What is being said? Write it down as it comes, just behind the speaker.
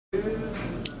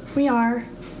We are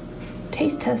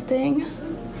taste testing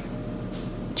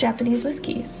Japanese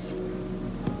whiskeys.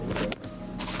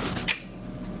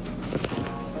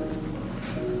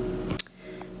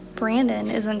 Brandon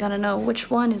isn't gonna know which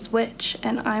one is which,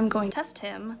 and I'm going to test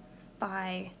him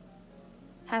by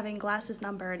having glasses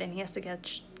numbered, and he has to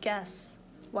guess.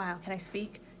 Wow, can I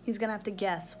speak? He's gonna have to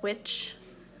guess which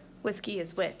whiskey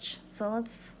is which. So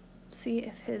let's see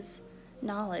if his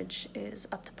knowledge is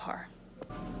up to par.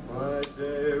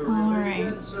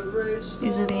 Alright,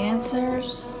 these are the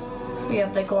answers. We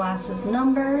have the glasses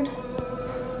numbered,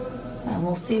 and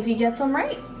we'll see if he gets them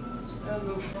right.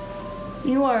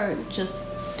 You are just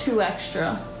too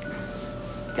extra.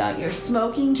 Got your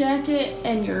smoking jacket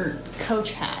and your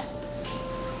coach hat.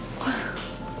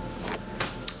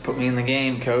 Put me in the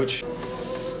game, coach.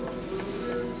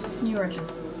 You are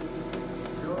just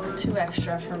too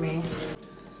extra for me.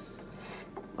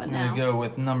 What I'm now? gonna go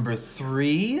with number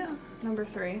 3. Number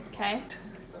 3, okay.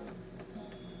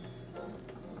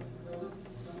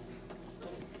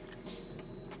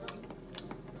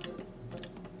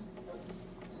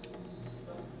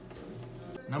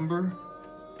 Number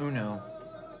uno.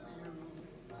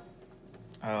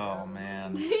 Oh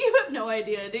man. You have no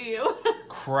idea, do you?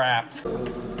 Crap.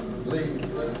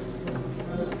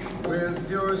 With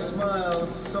your smile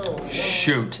so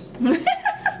Shoot.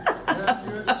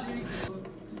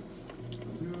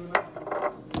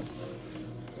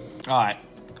 Alright,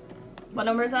 What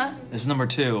number is that? this is number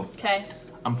 2. Okay.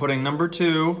 I'm putting number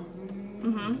 2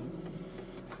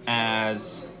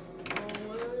 as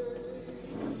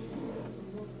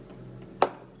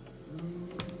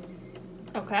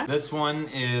Okay. this one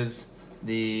is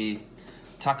the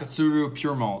Takatsuru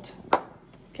Pure Malt.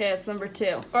 Okay, it's number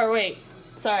 2. Or wait,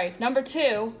 sorry, number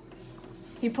 2.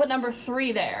 You put number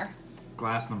 3 there.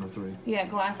 Glass number 3. Yeah,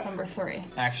 glass number 3.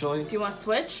 Actually, Do you want to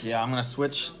switch? yeah, I'm gonna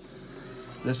switch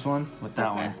this one with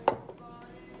that Okay. one.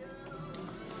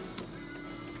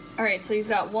 All right, so he's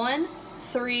got 1,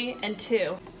 3, and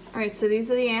 2. All right, so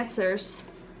these are the answers.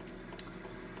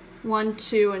 1,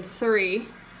 2, and 3.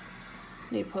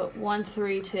 You put 1,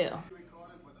 3, 2.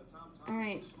 All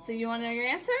right, so you want to know your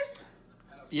answers?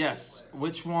 Yes,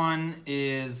 which one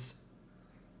is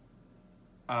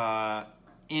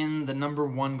in the number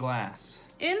 1 glass?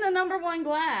 In the number 1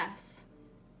 glass,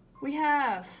 we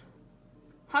have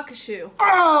Hakushu.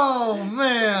 Oh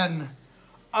man!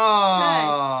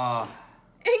 Oh.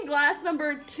 In glass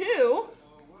number 2,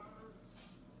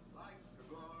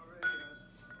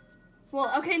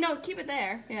 well, okay, no, keep it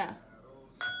there, yeah.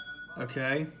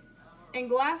 Okay. In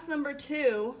glass number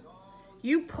 2,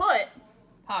 you put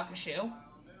Hakushu,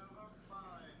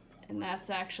 and that's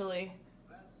actually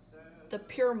the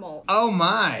pure malt. Oh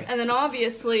my! And then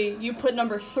obviously you put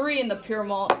number 3 in the pure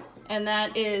malt, and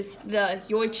that is the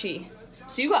Yoichi.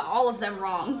 So you got all of them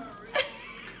wrong.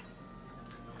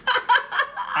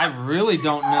 I really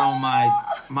don't know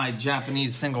my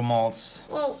Japanese single malts.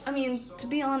 Well, I mean, to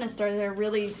be honest, are there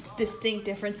really distinct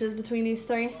differences between these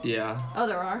 3? Yeah. Oh,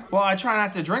 there are. Well, I try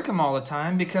not to drink them all the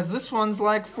time because this one's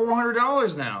like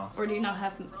 $400 now. Or do you not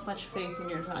have much faith in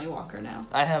your Johnny Walker now?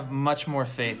 I have much more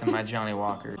faith in my Johnny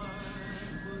Walker.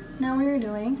 Now we are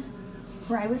doing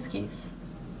rye whiskeys.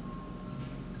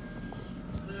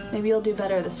 Maybe you'll do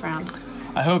better this round.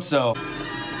 I hope so.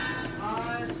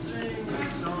 I sing the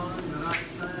song that I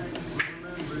sang from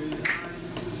memory.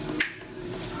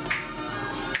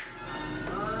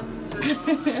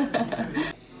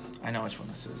 I know which one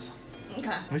this is. Okay.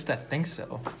 At least I think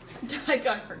so. I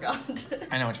forgot.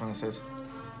 I know which one this is.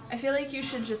 I feel like you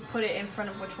should just put it in front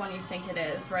of which one you think it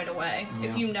is right away. Yeah.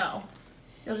 If you know.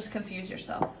 You'll just confuse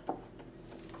yourself.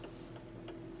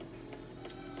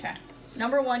 Okay.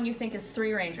 Number 1 you think is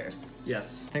 3 Rangers.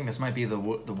 Yes. I think this might be the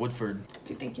Woodford. If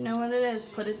you think you know what it is,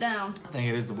 put it down. I think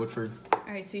it is the Woodford.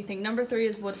 Alright, so you think number 3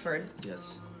 is Woodford.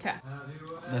 Yes. Okay.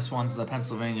 This one's the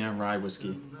Pennsylvania rye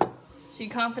whiskey. So you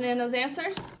confident in those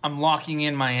answers? I'm locking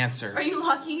in my answer. Are you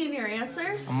locking in your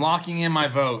answers? I'm locking in my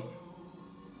vote.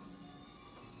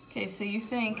 Okay, so you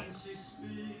think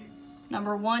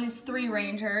number 1 is 3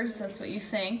 Rangers. That's what you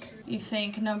think. You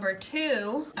think number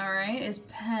 2, alright, is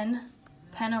Penna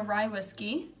Rye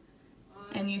Whiskey.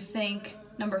 And you think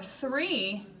number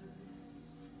 3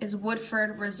 is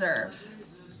Woodford Reserve.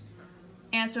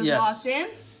 Answers Yes. locked in?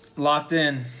 Locked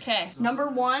in. Okay, number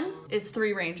 1 is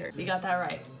 3 Rangers. You got that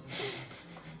right.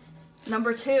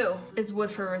 Number 2 is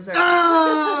Woodford Reserve.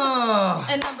 Oh!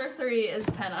 And number 3 is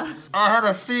Penna. I had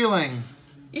a feeling.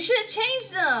 You should have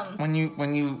changed them.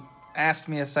 When you asked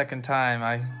me a second time,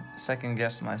 I second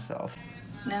guessed myself.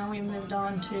 Now we moved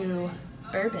on to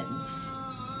bourbons.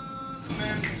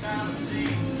 Mentality.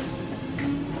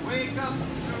 Wake up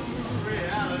to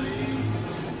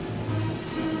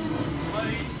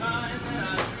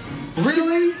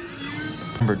Really?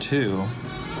 Number 2.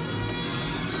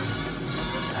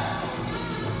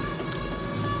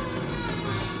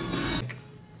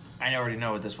 I already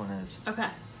know what this one is. Okay.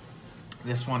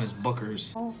 This one is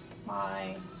Booker's. Oh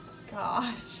my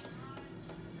gosh.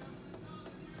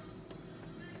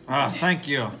 Ah, thank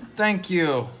you. Thank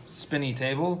you, spinny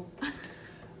table.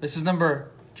 This is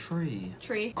number 3.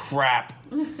 Tree. Crap.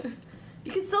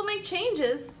 You can still make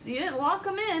changes. You didn't lock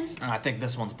them in. I think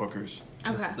this one's Booker's.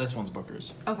 Okay. This one's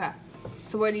Booker's. Okay.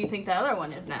 So where do you think the other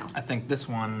one is now? I think this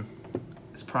one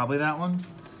is probably that one.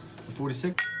 The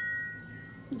 46.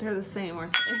 They're the same,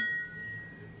 aren't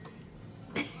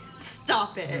they?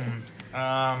 Stop it.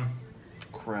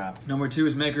 Crap. Number 2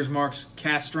 is Maker's Mark's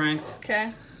Cast Strength.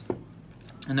 Okay.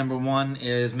 And number 1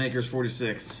 is Maker's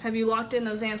 46. Have you locked in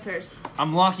those answers?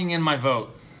 I'm locking in my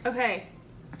vote. Okay.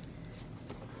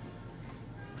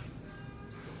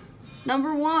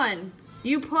 Number 1,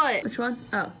 you put... Which one?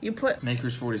 Oh, you put...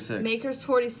 Maker's 46. Maker's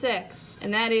 46.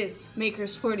 And that is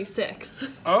Maker's 46.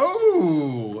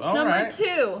 Oh, all Number right.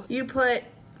 2, you put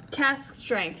Cask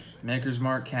Strength. Maker's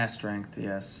Mark Cast Strength,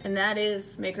 yes. And that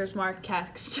is Maker's Mark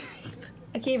Cask Strength.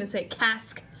 I can't even say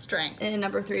Cask Strength. And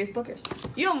number 3 is Booker's.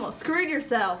 You almost screwed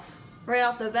yourself right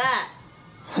off the bat.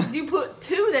 'Cause you put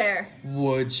 2 there.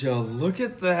 Would you look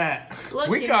at that? Look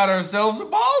we at- got ourselves a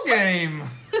ball game.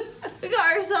 We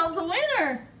got ourselves a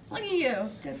winner. Look at you.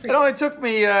 Good for It you. only took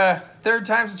me 3rd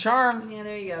time's the charm. Yeah,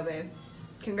 there you go, babe.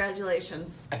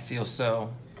 Congratulations. I feel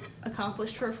so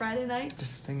Accomplished for a Friday night.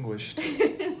 distinguished.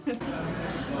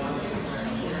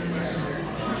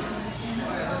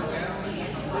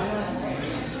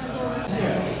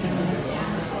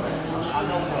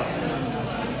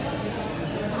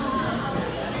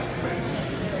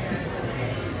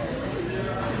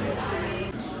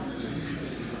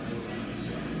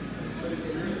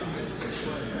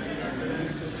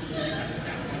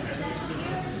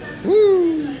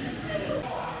 Woo!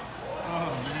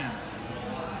 Oh man.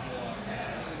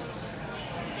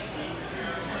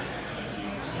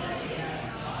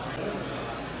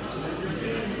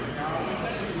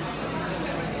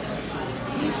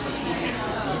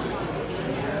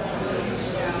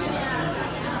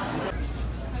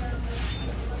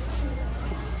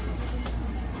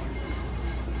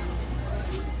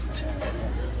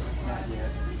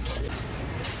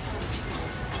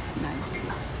 Nice.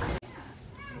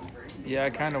 Yeah, I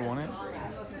kind of want it.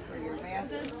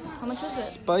 How much is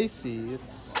Spicy.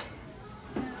 It's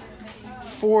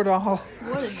 $4. it?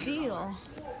 What a deal.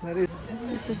 That is.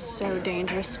 This is so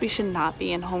dangerous. We should not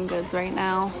be in Home Goods right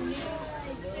now.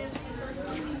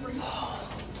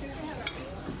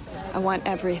 I want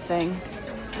everything.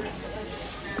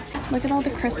 Look at all the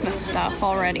Christmas stuff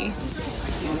already.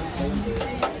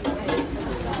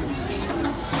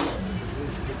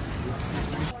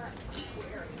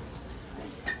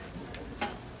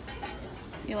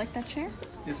 You like that chair?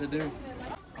 Yes, I do.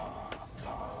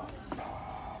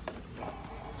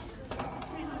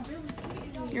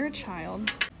 You're a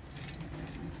child.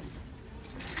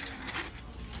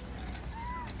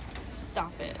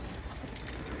 Stop it.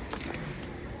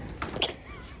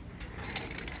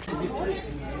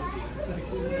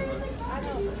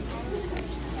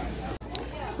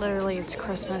 Literally, it's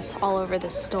Christmas all over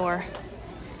this store.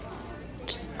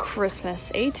 Just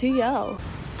Christmas. ATL.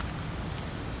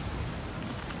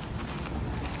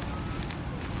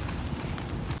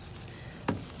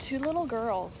 Two little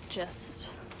girls just,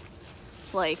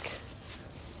 like,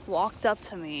 walked up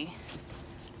to me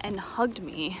and hugged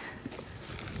me.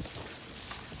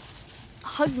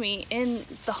 Hugged me in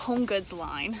the Home Goods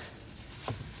line.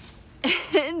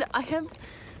 And I have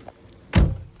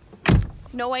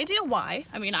no idea why.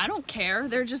 I mean, I don't care.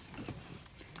 They're just,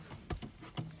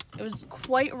 it was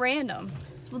quite random.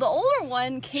 Well, the older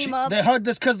one came up. They hugged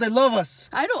us because they love us.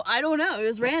 I don't know. It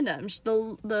was random.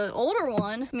 The older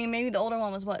one, I mean, maybe the older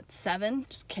one was what, 7?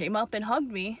 Just came up and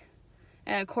hugged me.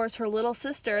 And of course, her little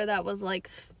sister that was like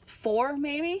 4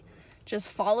 maybe, just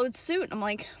followed suit. I'm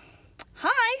like,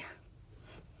 hi.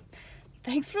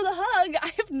 Thanks for the hug.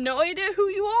 I have no idea who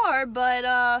you are, but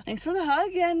thanks for the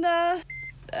hug, and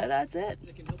that's it.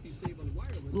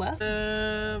 Just left.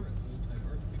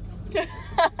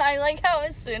 I like how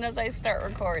as soon as I start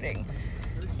recording,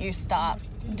 you stop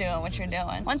doing what you're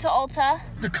doing. Went to Ulta.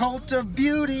 The cult of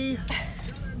beauty.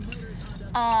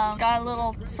 Got a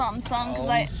little something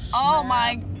because oh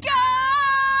my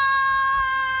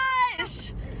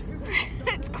gosh!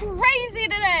 It's crazy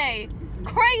today.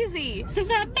 Crazy. Does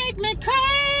that make me crazy?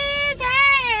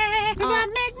 Does that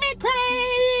make me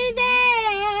crazy?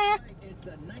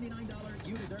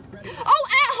 Oh,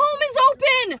 At Home is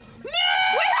open!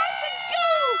 We have to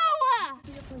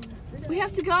go! We have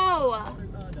have to go.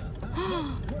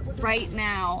 Right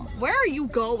now. Where are you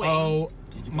going? Oh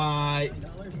my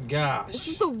gosh. This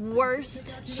is the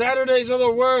worst. Saturdays are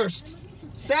the worst.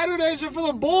 Saturdays are for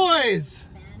the boys.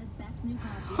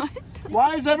 What?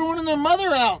 Why is everyone and their mother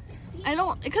out? I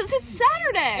don't, because it's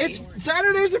Saturday.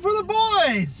 Saturdays are for the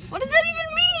boys. What does that even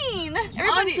mean?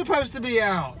 I'm supposed to be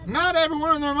out, not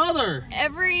everyone and their mother.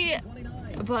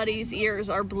 Everybody's ears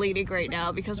are bleeding right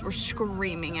now because we're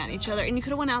screaming at each other. And you could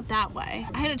have went out that way.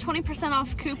 I had a 20%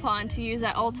 off coupon to use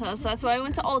at Ulta, so that's why I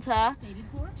went to Ulta.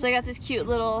 So I got this cute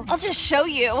little, I'll just show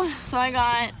you. So I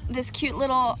got this cute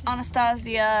little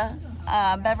Anastasia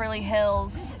Beverly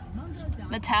Hills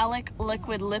metallic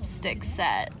liquid lipstick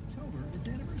set.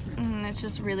 And it's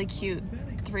just really cute,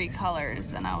 3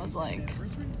 colors. And I was like,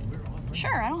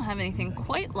 sure, I don't have anything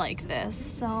quite like this,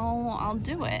 so I'll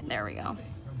do it. There we go.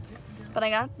 But I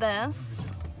got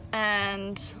this,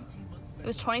 and it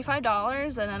was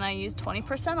 $25, and then I used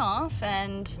 20% off,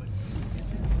 and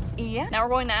yeah. Now we're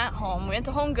going to At Home. We went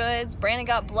to Home Goods. Brandon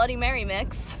got Bloody Mary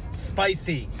mix.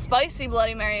 Spicy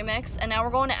Bloody Mary mix, and now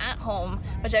we're going to At Home,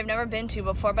 which I've never been to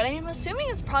before, but I am assuming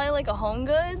it's probably like a Home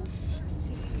Goods.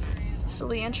 This will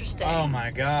be interesting. Oh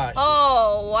my gosh.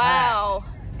 Oh, wow.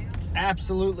 It's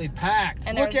absolutely packed.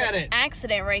 And look there's at an it.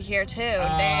 accident right here too.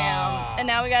 Damn. And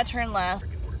now we gotta turn left.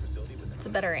 It's a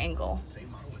better angle.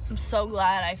 I'm so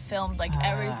glad I filmed like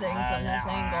everything from this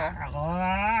angle.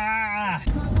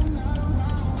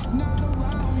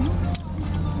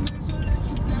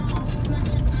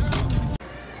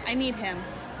 I need him.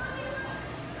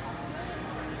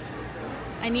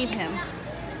 I need him.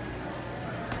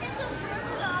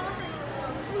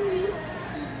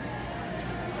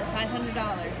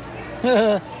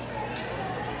 $500.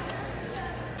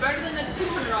 Better than the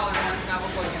 $200 ones now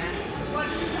we're looking at. What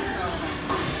 $200?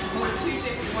 Well, the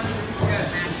 $250 ones are good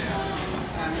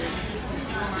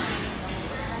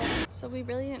matchup. So we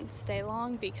really didn't stay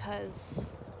long because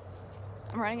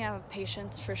I'm running out of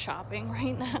patience for shopping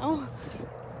right now,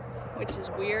 which is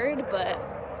weird, but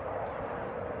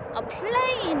a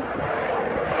plane!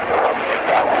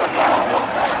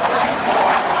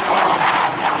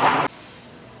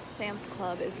 Sam's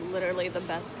Club is literally the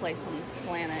best place on this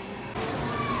planet.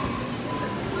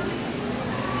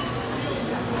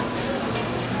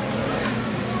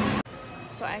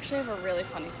 So I actually have a really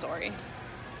funny story.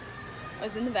 I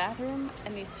was in the bathroom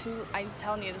and I'm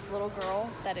telling you, this little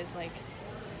girl that is like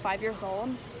 5 years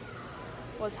old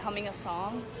was humming a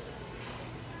song.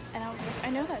 And I was like,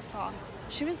 I know that song.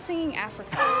 She was singing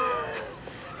Africa.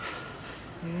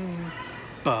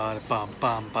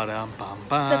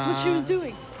 That's what she was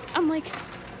doing. I'm like,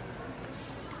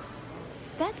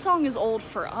 that song is old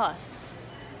for us.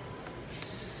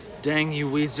 Dang you,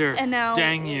 Weezer. And now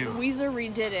dang you. Weezer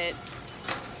redid it.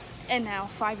 And now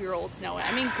 5-year-olds know it.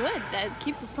 I mean, good. That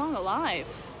keeps the song alive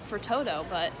for Toto,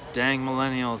 but... Dang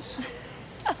millennials.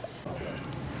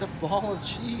 It's a ball of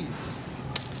cheese.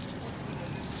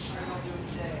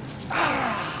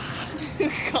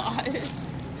 God.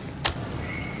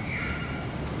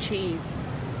 Cheese.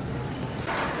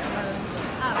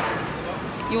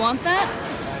 You want that?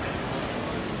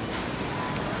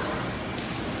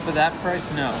 For that price,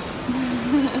 no.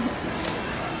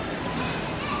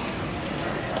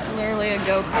 Literally a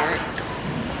go-kart.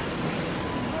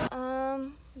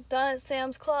 Done at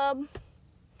Sam's Club.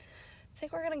 I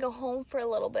think we're gonna go home for a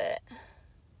little bit.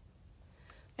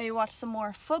 Maybe watch some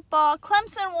more football.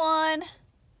 Clemson won.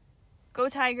 Go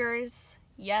Tigers.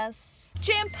 Yes.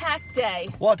 Jam-packed day.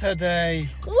 What a day.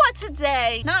 What a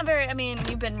day. Not very, I mean,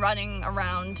 we've been running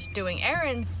around doing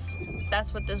errands.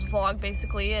 That's what this vlog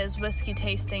basically is. Whiskey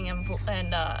tasting and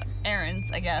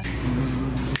errands, I guess.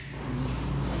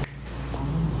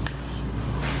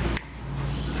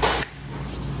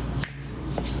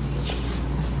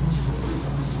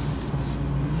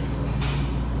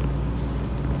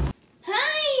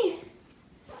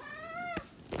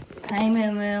 Hi,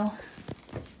 Moo Moo.